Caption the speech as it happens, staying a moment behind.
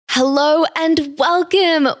Hello and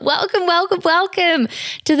welcome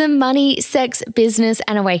to the Money, Sex, Business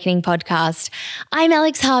and Awakening podcast. I'm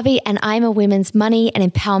Alex Harvey and I'm a women's money and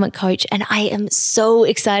empowerment coach, and I am so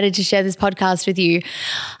excited to share this podcast with you.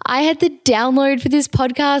 I had the download for this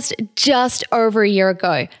podcast just over a year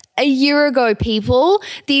ago. A year ago, people,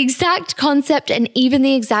 the exact concept and even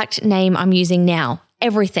the exact name I'm using now,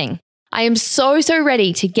 everything. I am so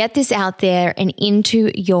ready to get this out there and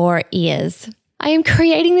into your ears. I am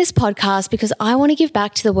creating this podcast because I want to give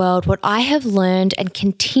back to the world what I have learned and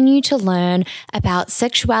continue to learn about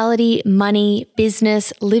sexuality, money,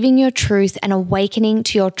 business, living your truth, and awakening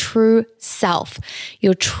to your true self,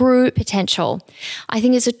 your true potential. I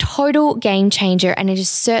think it's a total game changer, and it has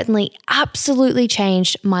certainly absolutely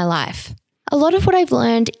changed my life. A lot of what I've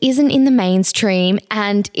learned isn't in the mainstream,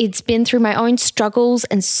 and it's been through my own struggles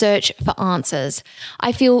and search for answers.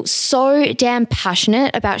 I feel so damn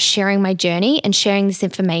passionate about sharing my journey and sharing this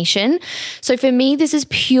information. So for me, this is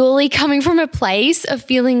purely coming from a place of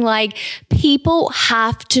feeling like people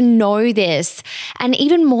have to know this. And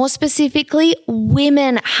even more specifically,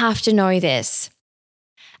 women have to know this.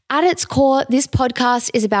 At its core, this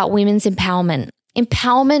podcast is about women's empowerment.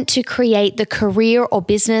 Empowerment to create the career or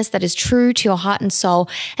business that is true to your heart and soul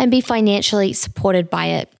and be financially supported by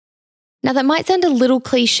it. Now, that might sound a little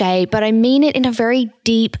cliche, but I mean it in a very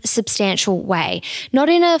deep, substantial way, not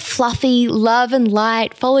in a fluffy, love and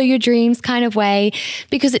light, follow your dreams kind of way,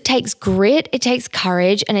 because it takes grit, it takes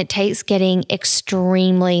courage, and it takes getting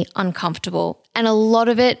extremely uncomfortable. And a lot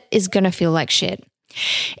of it is going to feel like shit.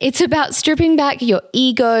 It's about stripping back your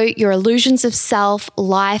ego, your illusions of self,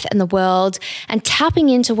 life, and the world, and tapping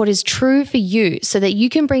into what is true for you so that you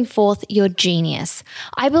can bring forth your genius.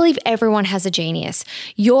 I believe everyone has a genius,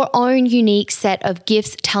 your own unique set of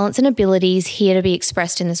gifts, talents, and abilities here to be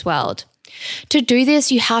expressed in this world. To do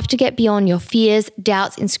this, you have to get beyond your fears,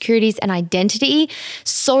 doubts, insecurities, and identity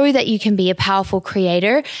so that you can be a powerful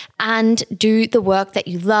creator and do the work that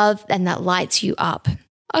you love and that lights you up.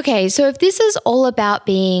 Okay, so if this is all about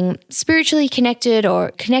being spiritually connected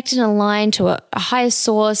or connected and aligned to a higher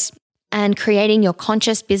source and creating your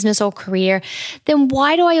conscious business or career, then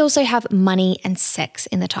why do I also have money and sex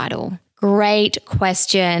in the title? Great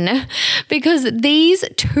question, because these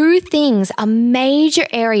two things are major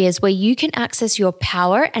areas where you can access your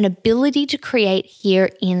power and ability to create here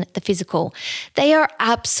in the physical. They are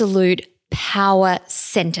absolute power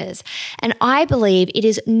centers. And I believe it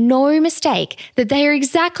is no mistake that they are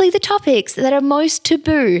exactly the topics that are most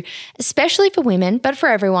taboo, especially for women, but for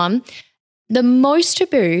everyone, the most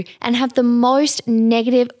taboo and have the most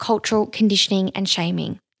negative cultural conditioning and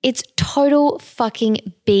shaming. It's total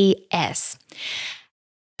fucking BS.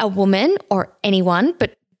 A woman or anyone,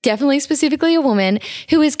 but definitely specifically a woman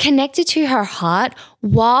who is connected to her heart,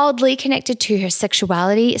 wildly connected to her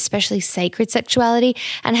sexuality, especially sacred sexuality,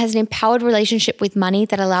 and has an empowered relationship with money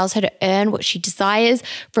that allows her to earn what she desires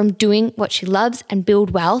from doing what she loves and build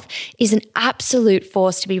wealth, is an absolute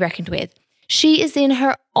force to be reckoned with. She is in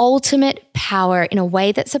her ultimate power in a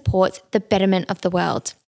way that supports the betterment of the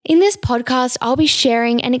world. In this podcast, I'll be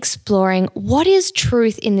sharing and exploring what is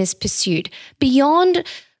truth in this pursuit beyond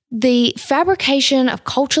the fabrication of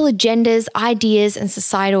cultural agendas, ideas, and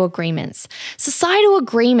societal agreements. Societal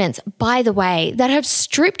agreements, by the way, that have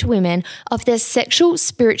stripped women of their sexual,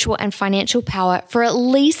 spiritual, and financial power for at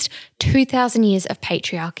least 2,000 years of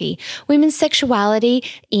patriarchy. Women's sexuality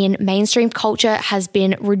in mainstream culture has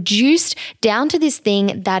been reduced down to this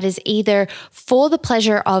thing that is either for the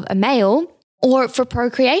pleasure of a male or for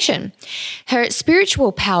procreation. Her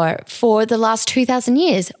spiritual power for the last 2,000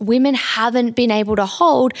 years, women haven't been able to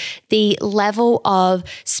hold the level of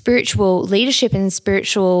spiritual leadership and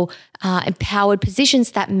spiritual empowered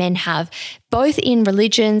positions that men have, both in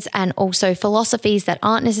religions and also philosophies that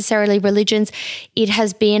aren't necessarily religions. It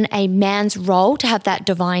has been a man's role to have that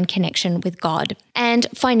divine connection with God. And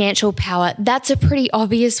financial power, that's a pretty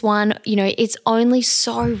obvious one. You know, it's only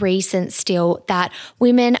so recent still that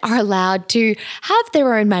women are allowed to have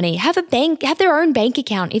their own money, have their own bank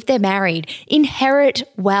account if they're married, inherit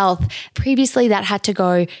wealth. Previously, that had to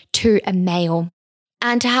go to a male.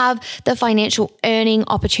 And to have the financial earning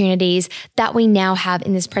opportunities that we now have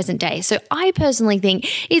in this present day. So I personally think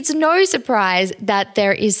it's no surprise that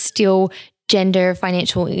there is still gender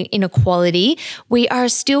financial inequality. We are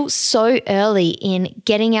still so early in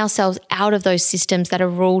getting ourselves out of those systems that are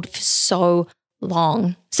ruled for so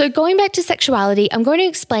long. So going back to sexuality, I'm going to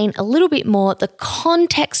explain a little bit more the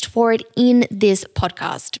context for it in this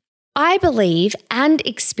podcast. I believe and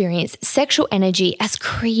experience sexual energy as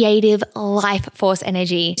creative life force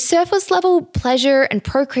energy. Surface level pleasure and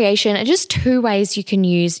procreation are just two ways you can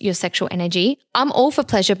use your sexual energy. I'm all for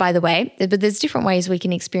pleasure, by the way, but there's different ways we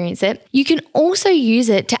can experience it. You can also use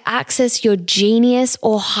it to access your genius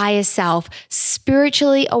or higher self,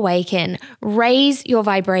 spiritually awaken, raise your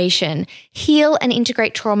vibration, heal and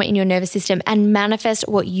integrate trauma in your nervous system, and manifest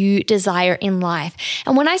what you desire in life.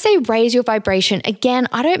 And when I say raise your vibration, again,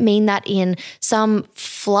 I don't mean that in some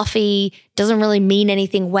fluffy, doesn't really mean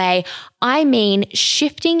anything way. I mean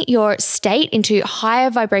shifting your state into higher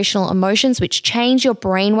vibrational emotions, which change your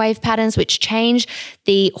brainwave patterns, which change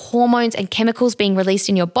the hormones and chemicals being released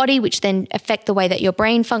in your body, which then affect the way that your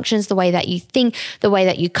brain functions, the way that you think, the way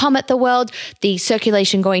that you come at the world, the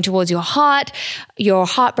circulation going towards your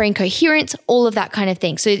heart-brain coherence, all of that kind of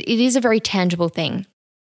thing. So it is a very tangible thing.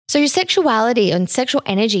 So your sexuality and sexual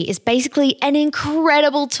energy is basically an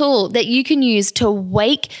incredible tool that you can use to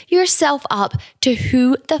wake yourself up to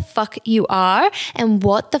who the fuck you are and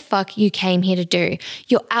what the fuck you came here to do.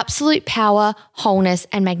 Your absolute power, wholeness,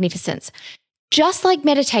 and magnificence. Just like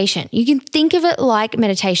meditation, you can think of it like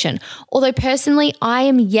meditation. Although personally, I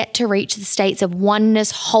am yet to reach the states of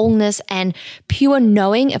oneness, wholeness, and pure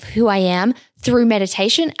knowing of who I am through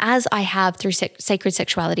meditation as I have through sacred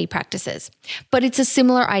sexuality practices. But it's a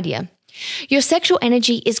similar idea. Your sexual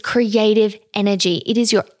energy is creative energy. It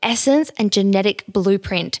is your essence and genetic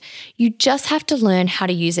blueprint. You just have to learn how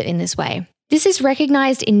to use it in this way. This is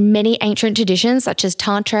recognized in many ancient traditions such as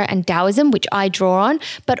Tantra and Taoism, which I draw on,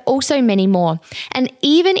 but also many more. And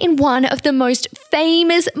even in one of the most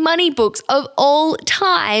famous money books of all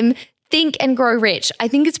time, Think and Grow Rich. I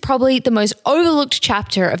think it's probably the most overlooked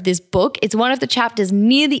chapter of this book. It's one of the chapters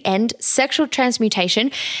near the end, sexual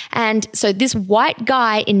transmutation. And so this white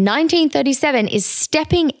guy in 1937 is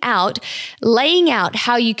stepping out, laying out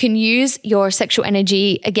how you can use your sexual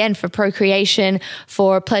energy, again, for procreation,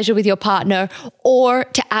 for pleasure with your partner, or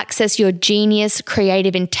to access your genius,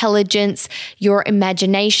 creative intelligence, your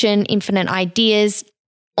imagination, infinite ideas,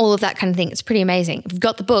 all of that kind of thing. It's pretty amazing. If you've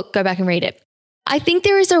got the book, go back and read it. I think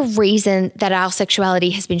there is a reason that our sexuality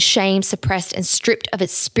has been shamed, suppressed, and stripped of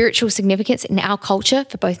its spiritual significance in our culture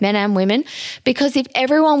for both men and women. Because if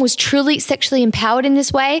everyone was truly sexually empowered in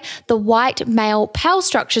this way, the white male power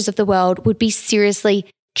structures of the world would be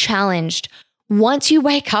seriously challenged. Once you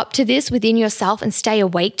wake up to this within yourself and stay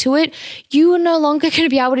awake to it, you are no longer going to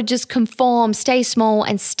be able to just conform, stay small,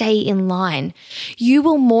 and stay in line. You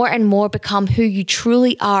will more and more become who you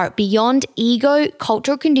truly are beyond ego,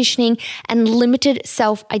 cultural conditioning, and limited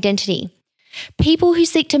self-identity. People who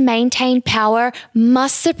seek to maintain power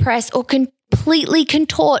must suppress or completely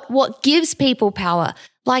contort what gives people power,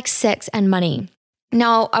 like sex and money.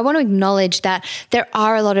 Now, I want to acknowledge that there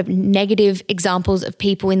are a lot of negative examples of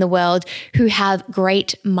people in the world who have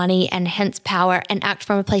great money and hence power and act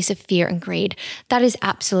from a place of fear and greed. That is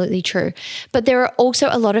absolutely true. But there are also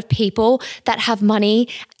a lot of people that have money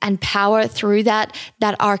and power through that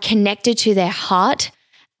are connected to their heart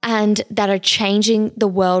and that are changing the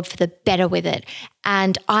world for the better with it.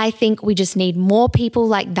 And I think we just need more people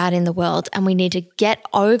like that in the world, and we need to get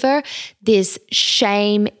over this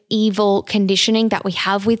shame, evil conditioning that we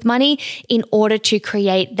have with money in order to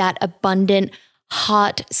create that abundant,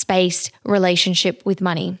 heart-spaced relationship with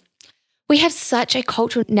money. We have such a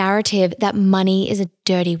cultural narrative that money is a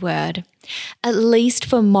dirty word, at least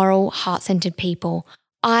for moral, heart-centered people.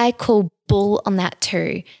 I call bull on that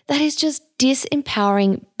too. That is just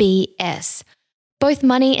disempowering BS. Both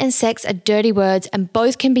money and sex are dirty words, and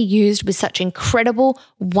both can be used with such incredible,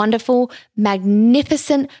 wonderful,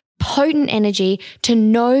 magnificent, potent energy to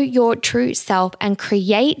know your true self and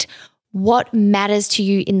create what matters to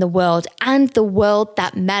you in the world and the world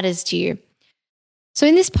that matters to you. So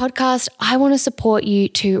in this podcast, I want to support you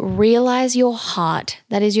to realize your heart,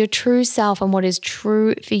 that is your true self and what is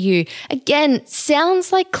true for you. Again,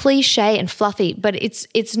 sounds like cliche and fluffy, but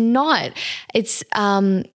it's not. It's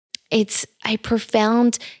a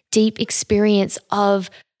profound, deep experience of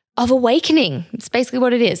awakening. It's basically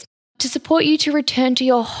what it is. To support you to return to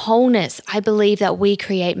your wholeness, I believe that we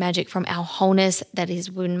create magic from our wholeness. That is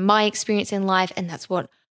been my experience in life, and that's what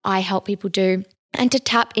I help people do. And to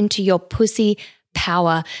tap into your pussy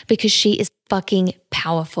power, because she is fucking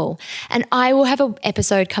powerful. And I will have an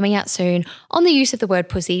episode coming out soon on the use of the word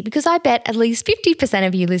pussy, because I bet at least 50%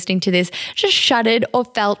 of you listening to this just shuddered or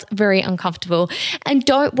felt very uncomfortable. And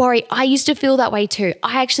don't worry, I used to feel that way too.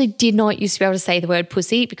 I actually did not used to be able to say the word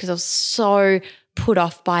pussy because I was so put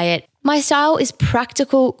off by it. My style is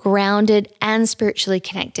practical, grounded, and spiritually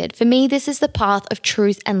connected. For me, this is the path of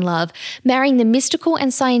truth and love, marrying the mystical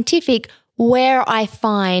and scientific where I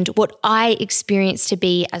find what I experience to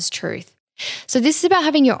be as truth. So this is about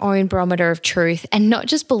having your own barometer of truth and not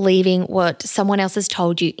just believing what someone else has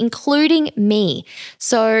told you, including me.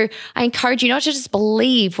 So I encourage you not to just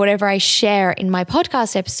believe whatever I share in my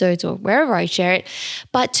podcast episodes or wherever I share it,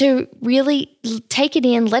 but to really take it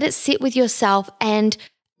in, let it sit with yourself and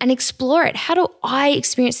explore it. How do I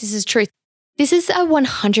experience this as truth? This is a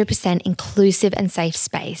 100% inclusive and safe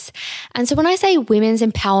space. And so when I say women's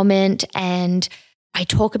empowerment and I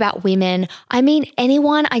talk about women, I mean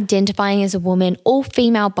anyone identifying as a woman, all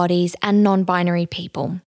female bodies, and non-binary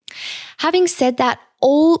people. Having said that,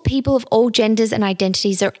 all people of all genders and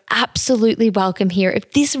identities are absolutely welcome here.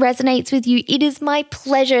 If this resonates with you, it is my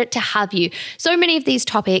pleasure to have you. So many of these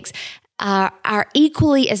topics are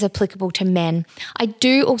equally as applicable to men. I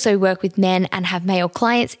do also work with men and have male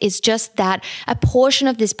clients. It's just that a portion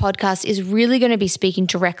of this podcast is really going to be speaking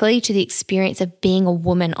directly to the experience of being a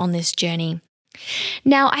woman on this journey.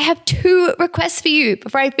 Now, I have 2 requests for you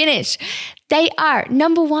before I finish. They are,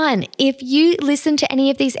 number 1, if you listen to any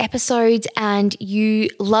of these episodes and you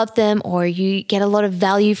love them or you get a lot of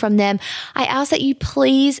value from them, I ask that you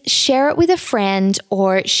please share it with a friend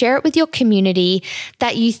or share it with your community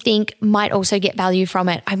that you think might also get value from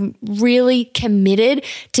it. I'm really committed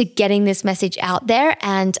to getting this message out there,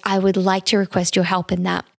 and I would like to request your help in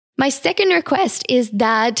that. My second request is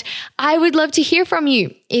that I would love to hear from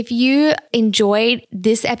you. If you enjoyed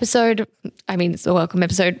this episode, I mean, it's a welcome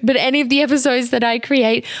episode, but any of the episodes that I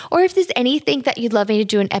create, or if there's anything that you'd love me to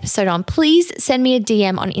do an episode on, please send me a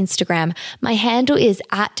DM on Instagram. My handle is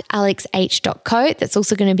 @alexh.co. That's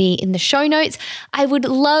also going to be in the show notes. I would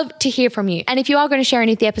love to hear from you. And if you are going to share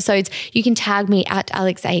any of the episodes, you can tag me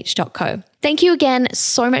 @alexh.co. Thank you again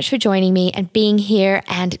so much for joining me and being here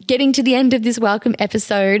and getting to the end of this welcome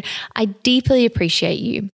episode. I deeply appreciate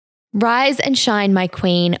you. Rise and shine, my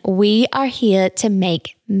queen. We are here to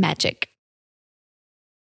make magic.